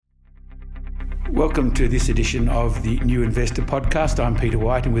Welcome to this edition of the New Investor Podcast. I'm Peter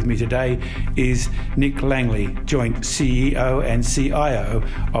White, and with me today is Nick Langley, Joint CEO and CIO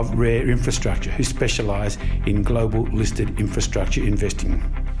of Rare Infrastructure, who specialise in global listed infrastructure investing.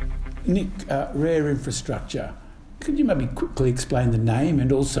 Nick, Rare Infrastructure, could you maybe quickly explain the name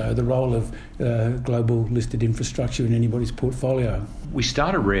and also the role of global listed infrastructure in anybody's portfolio? We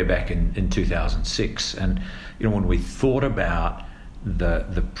started Rare back in 2006, and when we thought about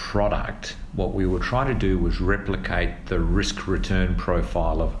the product, what we were trying to do was replicate the risk-return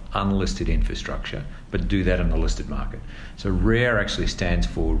profile of unlisted infrastructure, but do that in the listed market. So RARE actually stands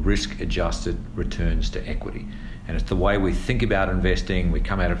for risk-adjusted returns to equity. And it's the way we think about investing. We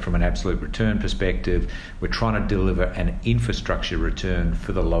come at it from an absolute return perspective. We're trying to deliver an infrastructure return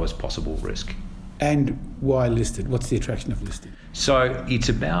for the lowest possible risk. And why listed? What's the attraction of listed? So it's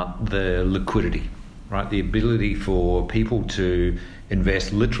about the liquidity, right? The ability for people to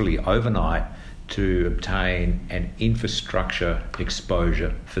invest literally overnight to obtain an infrastructure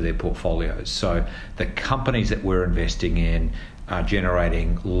exposure for their portfolios. So the companies that we're investing in are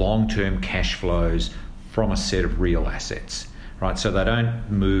generating long-term cash flows from a set of real assets, right? So they don't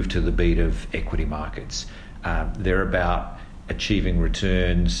move to the beat of equity markets. They're about achieving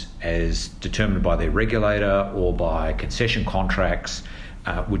returns as determined by their regulator or by concession contracts,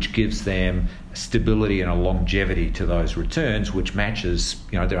 which gives them stability and a longevity to those returns, which matches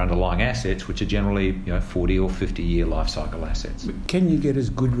their underlying assets, which are generally 40 or 50 year life cycle assets. Can you get as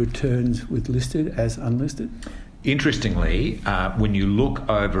good returns with listed as unlisted? Interestingly, when you look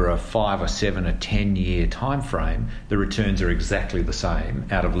over a 5 or 7 or 10 year time frame, the returns are exactly the same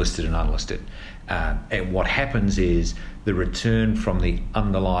out of listed and unlisted. And what happens is the return from the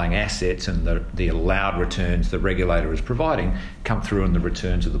underlying assets and the allowed returns the regulator is providing come through in the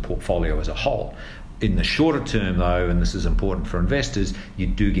returns of the portfolio as a whole. In the shorter term, though, and this is important for investors, you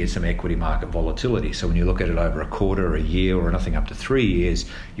do get some equity market volatility. So when you look at it over a quarter, a year, or anything up to 3 years,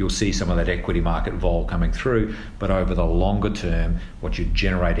 you'll see some of that equity market vol coming through. But over the longer term, what you're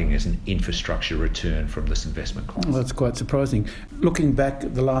generating is an infrastructure return from this investment class. Well, that's quite surprising. Looking back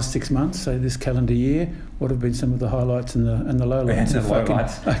at the last 6 months, say this calendar year, what have been some of the highlights and the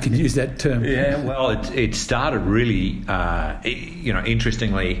lowlights? I can use that term. Yeah, well, it started really,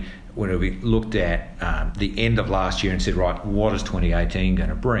 interestingly, when we looked at the end of last year and said, right, what is 2018 going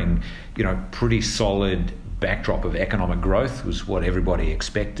to bring? Pretty solid backdrop of economic growth was what everybody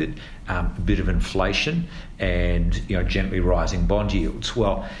expected, a bit of inflation and gently rising bond yields.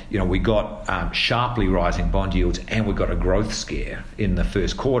 Well, we got sharply rising bond yields and we got a growth scare in the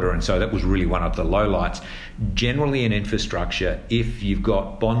first quarter, and so that was really one of the lowlights. Generally in infrastructure, if you've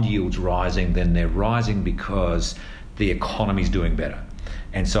got bond yields rising, then they're rising because the economy's doing better.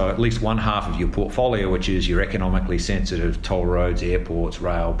 And so at least one half of your portfolio, which is your economically sensitive toll roads, airports,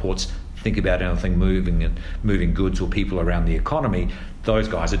 rail, ports, think about anything moving goods or people around the economy, those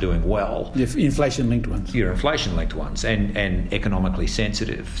guys are doing well. The inflation-linked ones. Your inflation-linked ones and economically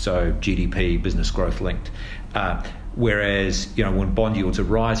sensitive, so GDP, business growth linked. Whereas, when bond yields are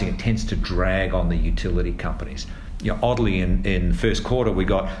rising, it tends to drag on the utility companies. Oddly, in first quarter, we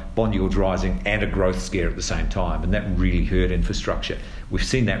got bond yields rising and a growth scare at the same time, and that really hurt infrastructure. We've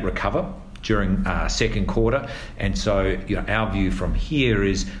seen that recover during second quarter, and so our view from here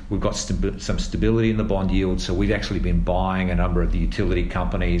is we've got some stability in the bond yield, so we've actually been buying a number of the utility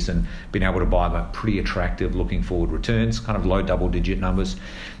companies and been able to buy them at pretty attractive looking forward returns, kind of low double-digit numbers.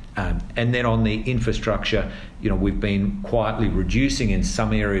 And then on the infrastructure, we've been quietly reducing in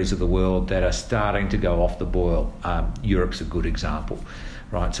some areas of the world that are starting to go off the boil. Europe's a good example,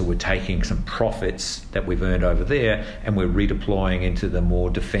 right? So we're taking some profits that we've earned over there and we're redeploying into the more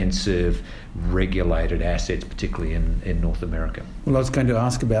defensive, regulated assets, particularly in North America. Well, I was going to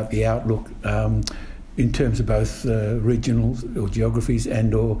ask about the outlook in terms of both regional or geographies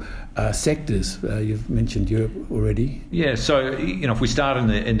and or sectors. You've mentioned Europe already. Yeah, so if we start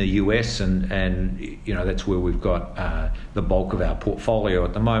in the US and that's where we've got the bulk of our portfolio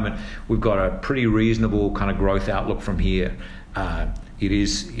at the moment, we've got a pretty reasonable kind of growth outlook from here. It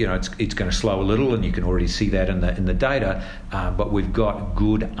is, it's going to slow a little, and you can already see that in the data. But we've got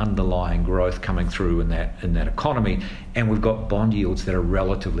good underlying growth coming through in that economy, and we've got bond yields that are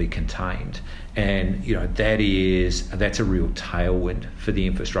relatively contained. And that's a real tailwind for the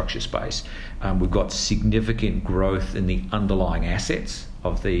infrastructure space. We've got significant growth in the underlying assets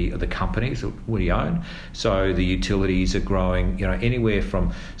of the companies that we own. So the utilities are growing, anywhere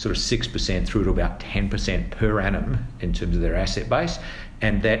from sort of 6% through to about 10% per annum in terms of their asset base.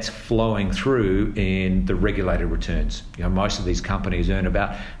 And that's flowing through in the regulated returns. Most of these companies earn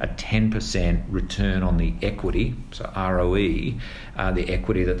about a 10% return on the equity, so ROE, the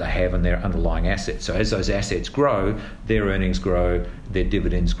equity that they have in their underlying assets. So as those assets grow, their earnings grow, their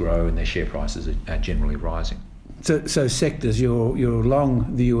dividends grow, and their share prices are generally rising. So sectors, you're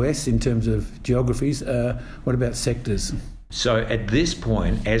long the US in terms of geographies. What about sectors? So at this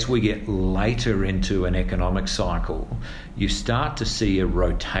point, as we get later into an economic cycle, you start to see a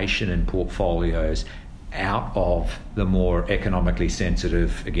rotation in portfolios out of the more economically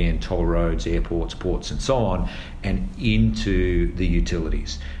sensitive, again, toll roads, airports, ports, and so on, and into the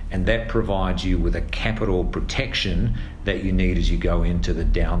utilities. And that provides you with a capital protection that you need as you go into the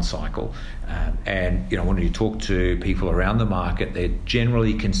down cycle. When you talk to people around the market, they're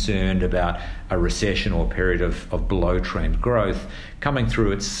generally concerned about a recession or a period of below trend growth coming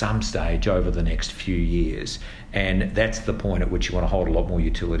through at some stage over the next few years. And that's the point at which you want to hold a lot more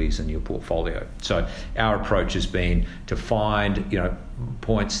utilities in your portfolio. So our approach has been to find,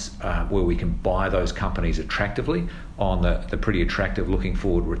 points where we can buy those companies attractively on the pretty attractive looking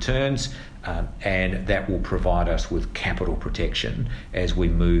forward returns, and that will provide us with capital protection as we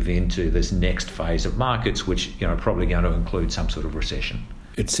move into this next phase of markets, which are probably going to include some sort of recession.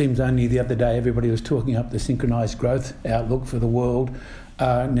 It seems only the other day everybody was talking up the synchronised growth outlook for the world.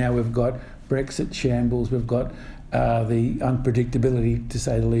 Now we've got Brexit shambles, we've got the unpredictability, to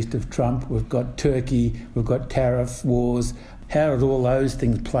say the least, of Trump, we've got Turkey, we've got tariff wars. How do all those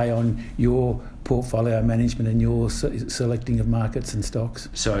things play on your portfolio management and your selecting of markets and stocks?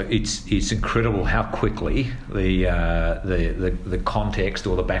 So it's incredible how quickly the context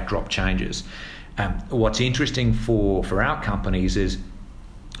or the backdrop changes. What's interesting for our companies is,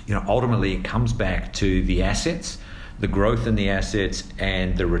 ultimately it comes back to the assets, the growth in the assets,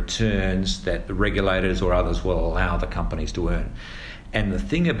 and the returns that the regulators or others will allow the companies to earn. And the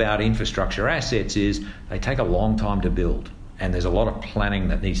thing about infrastructure assets is they take a long time to build. And there's a lot of planning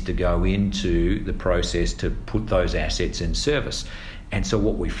that needs to go into the process to put those assets in service. And so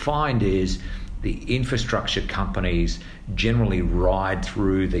what we find is the infrastructure companies generally ride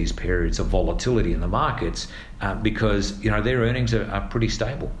through these periods of volatility in the markets because their earnings are pretty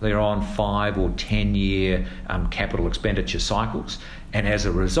stable. They're on 5 or 10 year capital expenditure cycles, and as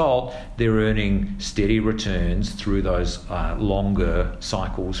a result they're earning steady returns through those longer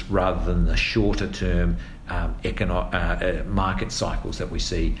cycles rather than the shorter term market cycles that we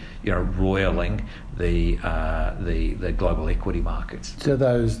see, roiling the global equity markets. So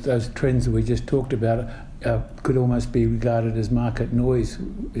those trends that we just talked about could almost be regarded as market noise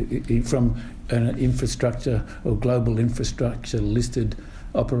from an infrastructure or global infrastructure listed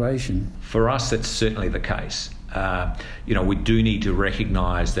operation. For us, that's certainly the case. We do need to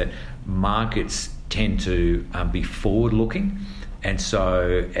recognise that markets tend to be forward-looking. And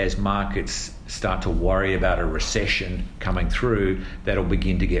so as markets start to worry about a recession coming through, that'll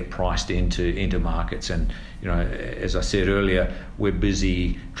begin to get priced into markets. And, as I said earlier, we're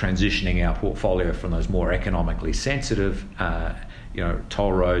busy transitioning our portfolio from those more economically sensitive,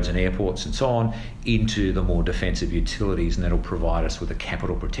 toll roads and airports and so on, into the more defensive utilities, and that'll provide us with a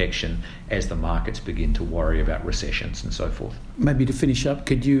capital protection as the markets begin to worry about recessions and so forth. Maybe to finish up,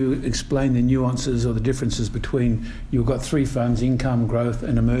 could you explain the nuances or the differences between, you've got 3 funds, income, growth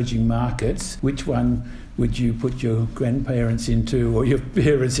and emerging markets. Which one would you put your grandparents into or your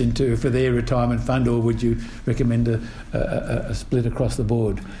parents into for their retirement fund, or would you recommend a split across the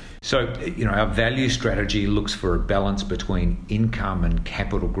board? So, our value strategy looks for a balance between income and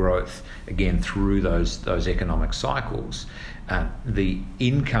capital growth, again, through those economic cycles. The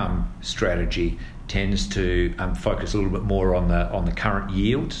income strategy tends to focus a little bit more on the current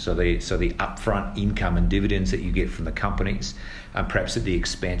yield, so the upfront income and dividends that you get from the companies, perhaps at the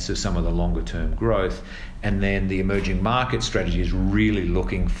expense of some of the longer term growth. And then the emerging market strategy is really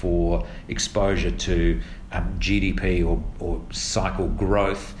looking for exposure to GDP or cycle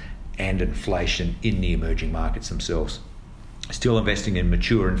growth and inflation in the emerging markets themselves. Still investing in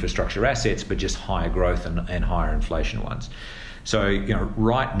mature infrastructure assets, but just higher growth and higher inflation ones. So,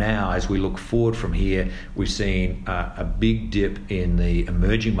 right now, as we look forward from here, we've seen a big dip in the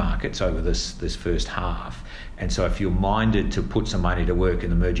emerging markets over this first half. And so if you're minded to put some money to work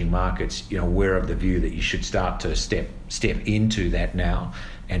in emerging markets, we're of the view that you should start to step into that now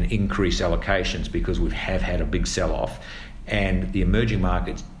and increase allocations, because we have had a big sell-off. And the emerging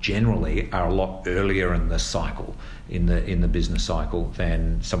markets generally are a lot earlier in the cycle, in the business cycle,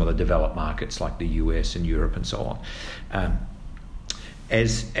 than some of the developed markets like the US and Europe and so on.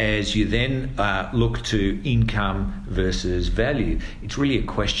 As you then look to income versus value, it's really a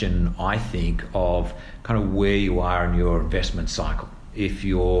question, I think, of kind of where you are in your investment cycle. If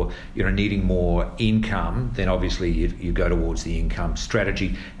you're needing more income, then obviously you go towards the income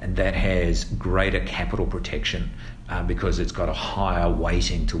strategy, and that has greater capital protection because it's got a higher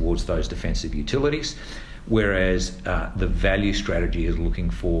weighting towards those defensive utilities. Whereas the value strategy is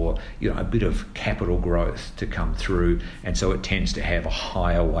looking for a bit of capital growth to come through, and so it tends to have a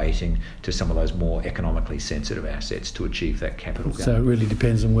higher weighting to some of those more economically sensitive assets to achieve that capital gain. So it really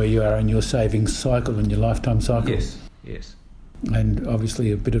depends on where you are in your savings cycle and your lifetime cycle. Yes. And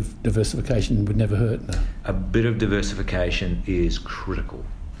obviously a bit of diversification would never hurt. No? A bit of diversification is critical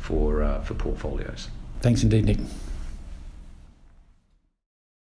for portfolios. Thanks indeed, Nick.